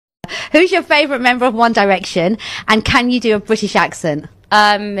Who's your favourite member of One Direction? And can you do a British accent?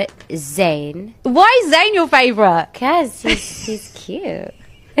 Zayn. Why is Zayn your favourite? Cause he's cute.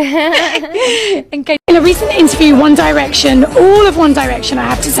 In a recent interview, One Direction, all of One Direction, I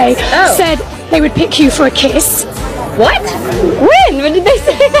have to say, said they would pick you for a kiss. What? When did they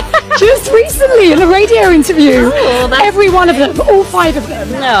say that? Just recently in a radio interview. Every one of them, all 5 of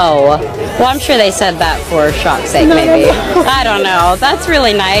them. No. Well, I'm sure they said that for shock's sake, maybe. I don't know. That's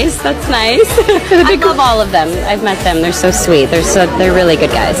really nice. That's nice. I love all of them. I've met them. They're so sweet. They're really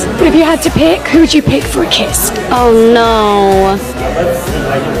good guys. But if you had to pick, who would you pick for a kiss? Oh no.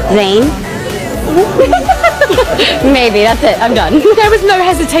 Zayn? Maybe. That's it. I'm done. There was no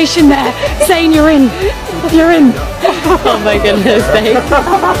hesitation there. Saying you're in. You're in. Oh my goodness, thanks.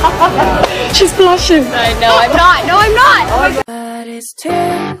 She's blushing. I know, I'm not. No, I'm not. But it's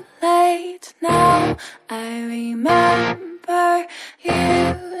too late now. I remember you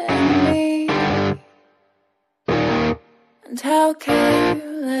and me, and how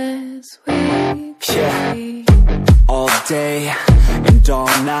careless we could be. All day and all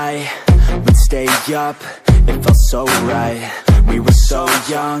night, we'd stay up, it felt so right. We were so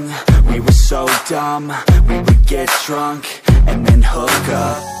young, we were so dumb. We would get drunk and then hook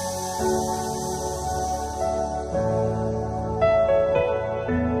up.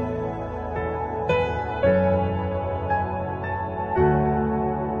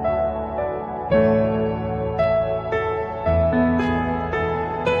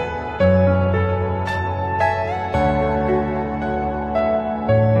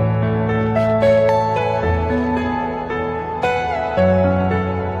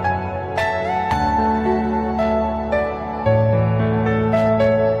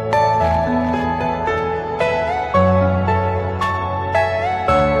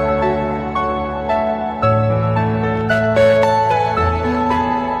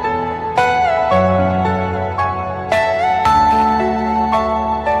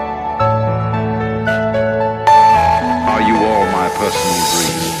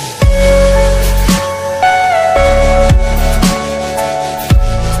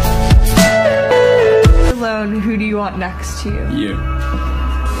 Who do you want next to you?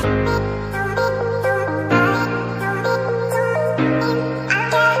 You.